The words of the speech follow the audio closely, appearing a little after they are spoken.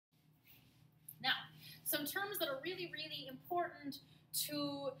some terms that are really, really important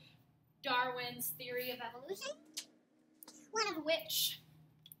to Darwin's theory of evolution, one of which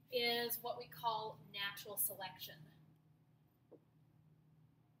is what we call natural selection.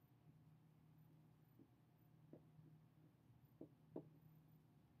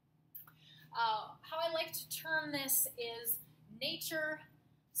 How I like to term this is nature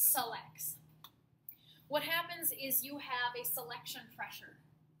selects. What happens is you have a selection pressure.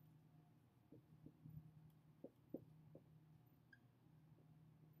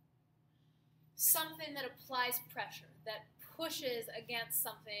 Something that applies pressure, that pushes against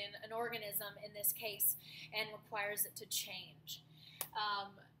something, an organism in this case, and requires it to change.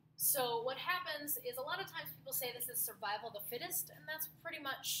 So what happens is a lot of times people say this is survival of the fittest, and that's pretty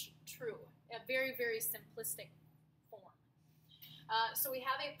much true, a very, very simplistic form. So we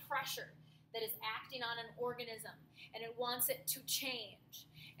have a pressure that is acting on an organism, and it wants it to change.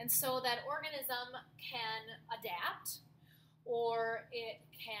 And so that organism can adapt, or it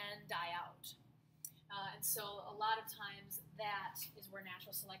can die out. And so a lot of times that is where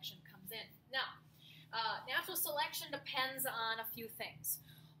natural selection comes in. Now, natural selection depends on a few things.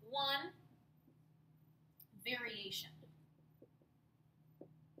 One, variation.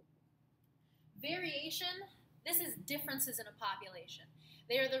 Variation, this is differences in a population.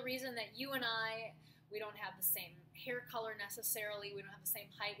 They are the reason that you and I, we don't have the same hair color necessarily, we don't have the same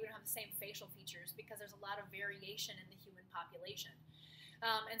height, we don't have the same facial features, because there's a lot of variation in the human population.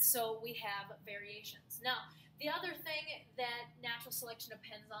 And so we have variations. Now, the other thing that natural selection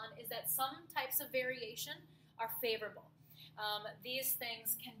depends on is that some types of variation are favorable. These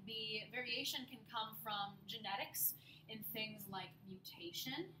things can be, variation can come from genetics in things like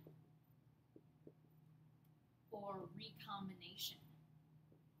mutation or recombination.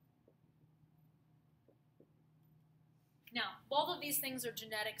 Now, both of these things are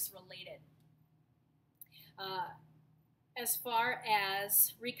genetics related. As far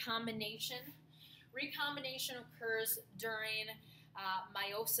as recombination, recombination occurs during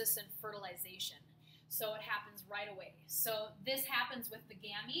meiosis and fertilization. So it happens right away. So this happens with the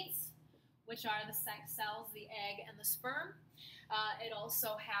gametes, which are the sex cells, the egg and the sperm. It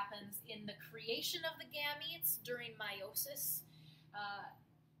also happens in the creation of the gametes during meiosis.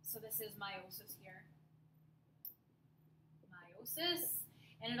 So this is meiosis here. Meiosis.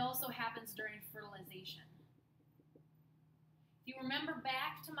 And it also happens during fertilization. If you remember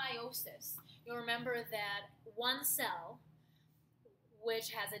back to meiosis, you'll remember that one cell,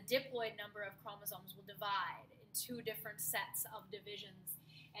 which has a diploid number of chromosomes, will divide in two different sets of divisions,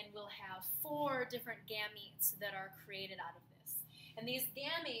 and we'll have 4 different gametes that are created out of this. And these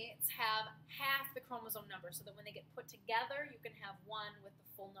gametes have half the chromosome number, so that when they get put together, you can have one with the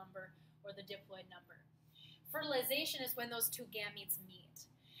full number or the diploid number. Fertilization is when those two gametes meet.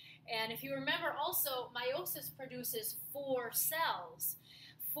 And if you remember also, meiosis produces 4 cells,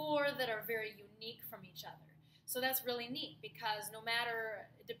 4 that are very unique from each other. So that's really neat, because no matter,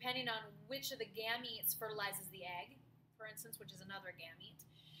 depending on which of the gametes fertilizes the egg, for instance, which is another gamete,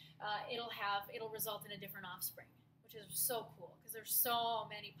 it'll result in a different offspring, which is so cool, because there's so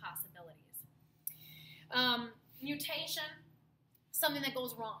many possibilities. Mutation, something that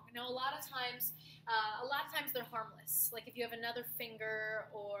goes wrong. Now, a lot of times they're harmless. Like if you have another finger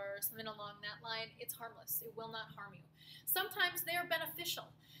or something along that line, it's harmless. It will not harm you. Sometimes they are beneficial.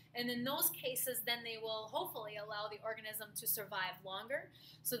 And in those cases, then they will hopefully allow the organism to survive longer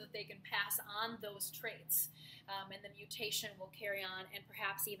so that they can pass on those traits. And the mutation will carry on and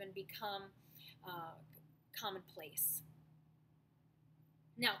perhaps even become commonplace.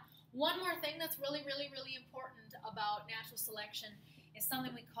 Now, one more thing that's really, really, really important about natural selection is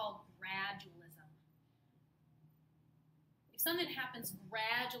something we call gradualism. If something happens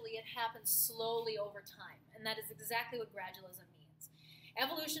gradually, it happens slowly over time. And that is exactly what gradualism means.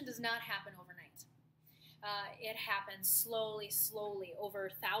 Evolution does not happen overnight. It happens slowly, slowly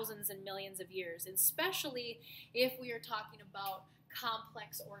over thousands and millions of years, especially if we are talking about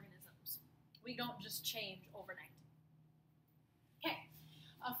complex organisms. We don't just change overnight. Okay,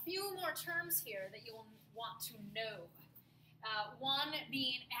 a few more terms here that you'll want to know. One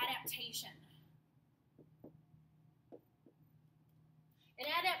being adaptation. An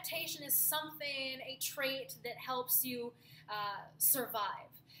adaptation is something, a trait that helps you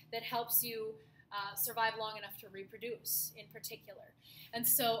survive, that helps you survive long enough to reproduce in particular. And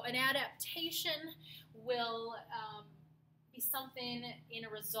so an adaptation will be something in a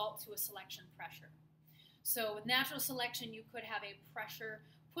result to a selection pressure. So with natural selection, you could have a pressure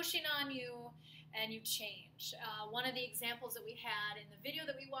pushing on you and you change. One of the examples that we had in the video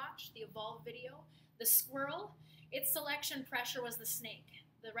that we watched, the Evolve video, the squirrel, its selection pressure was the snake.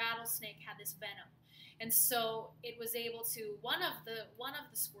 The rattlesnake had this venom. And so it was able to, one of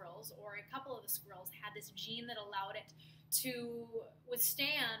the squirrels, or a couple of the squirrels, had this gene that allowed it to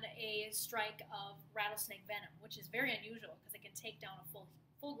withstand a strike of rattlesnake venom, which is very unusual because it can take down a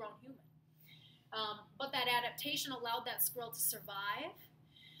full-grown human. But that adaptation allowed that squirrel to survive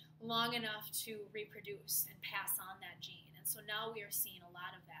long enough to reproduce and pass on that gene. And so now we are seeing a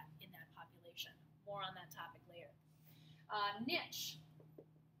lot of that in that population. More on that topic later. Niche.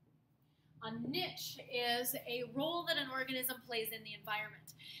 A niche is a role that an organism plays in the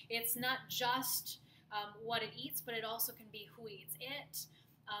environment. It's not just what it eats, but it also can be who eats it,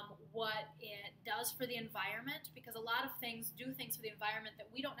 what it does for the environment, because a lot of things do things for the environment that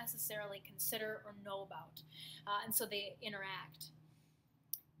we don't necessarily consider or know about, and so they interact.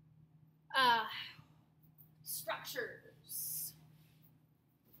 Structures.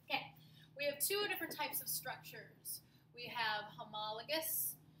 Okay, we have two different types of structures. We have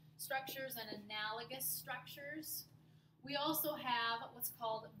homologous structures and analogous structures. We also have what's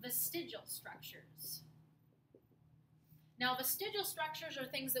called vestigial structures. Now, vestigial structures are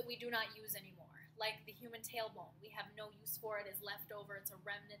things that we do not use anymore, like the human tailbone. We have no use for it, it's left over, it's a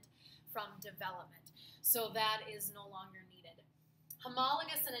remnant from development. So that is no longer needed.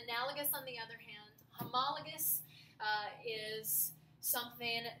 Homologous and analogous, on the other hand, homologous is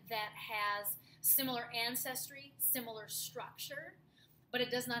something that has similar ancestry, similar structure, but it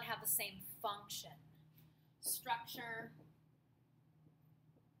does not have the same function. Structure,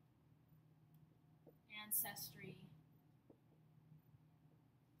 ancestry,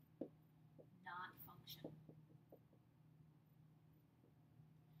 not function.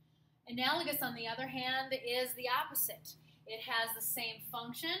 Analogous, on the other hand, is the opposite. It has the same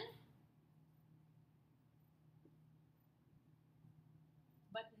function,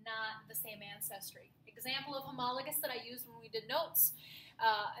 but not the same ancestry. Example of homologous that I used when we did notes,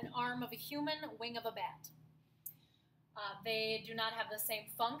 an arm of a human, wing of a bat. They do not have the same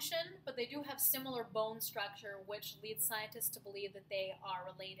function, but they do have similar bone structure, which leads scientists to believe that they are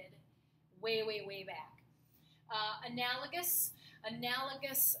related way, way, way back. Analogous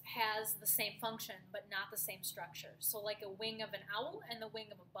has the same function, but not the same structure. So like a wing of an owl and the wing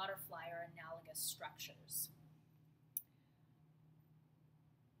of a butterfly are analogous structures.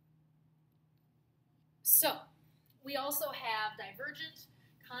 So we also have divergent,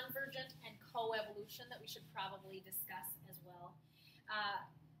 convergent, and coevolution that we should probably discuss as well.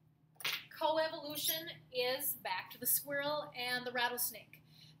 Coevolution is back to the squirrel and the rattlesnake.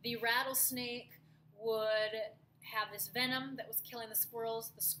 The rattlesnake would have this venom that was killing the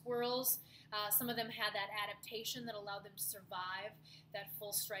squirrels. The squirrels, some of them had that adaptation that allowed them to survive that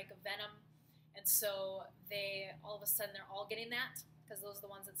full strike of venom. And so they, all of a sudden, they're all getting that because those are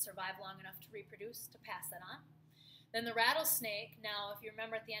the ones that survive long enough to reproduce, to pass that on. Then the rattlesnake, now if you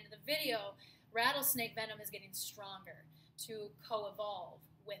remember at the end of the video, rattlesnake venom is getting stronger to co-evolve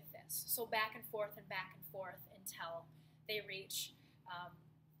with this. So back and forth until they reach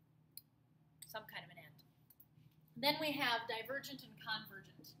some kind of an end. Then we have divergent and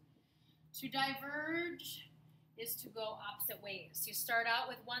convergent. To diverge is to go opposite ways. You start out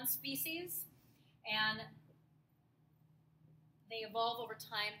with one species and they evolve over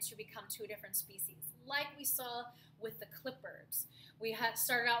time to become two different species, like we saw with the clipbirds. We had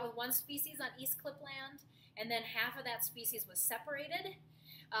started out with one species on East Clipland, and then half of that species was separated,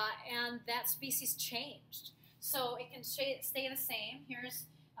 and that species changed. So it can stay the same. Here's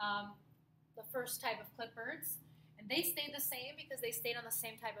the first type of clipbirds, and they stayed the same because they stayed on the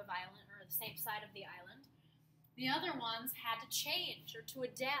same type of island, or the same side of the island. The other ones had to change or to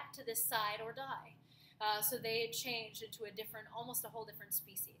adapt to this side or die. So they changed into a different, almost a whole different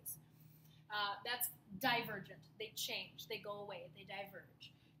species. That's divergent. They change, they go away, they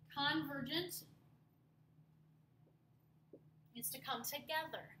diverge. Convergent is to come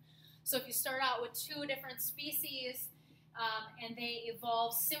together. So if you start out with two different species and they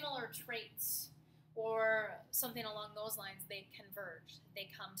evolve similar traits or something along those lines, they converge, they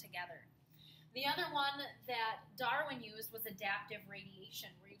come together. The other one that Darwin used was adaptive radiation,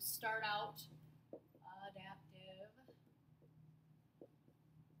 where you start out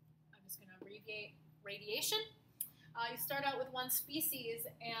abbreviate radiation. You start out with one species,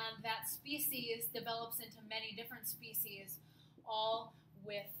 and that species develops into many different species, all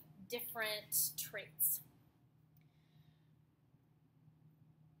with different traits,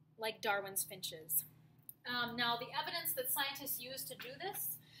 like Darwin's finches. Now, the evidence that scientists use to do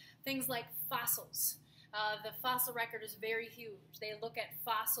this, things like fossils. The fossil record is very huge. They look at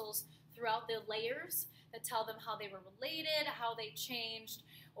fossils throughout the layers that tell them how they were related, how they changed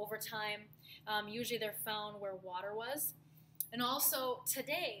over time. Usually they're found where water was. And also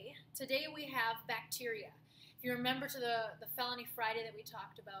today we have bacteria. If you remember to the Felony Friday that we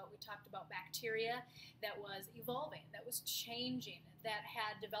talked about bacteria that was evolving, that was changing, that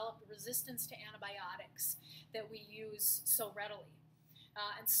had developed resistance to antibiotics that we use so readily.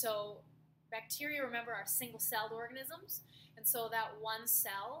 And so bacteria, remember, are single-celled organisms, and so that one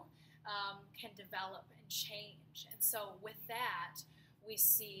cell can develop and change. And so with that, we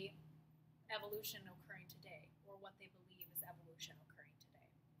see evolution occurring today, or what they believe is evolution occurring today.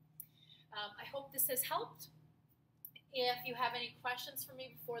 I hope this has helped. If you have any questions for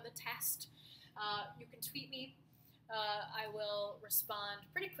me before the test, you can tweet me. I will respond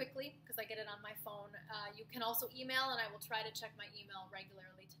pretty quickly because I get it on my phone. You can also email, and I will try to check my email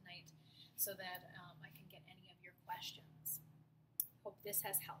regularly tonight so that I can get any of your questions. Hope this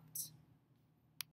has helped.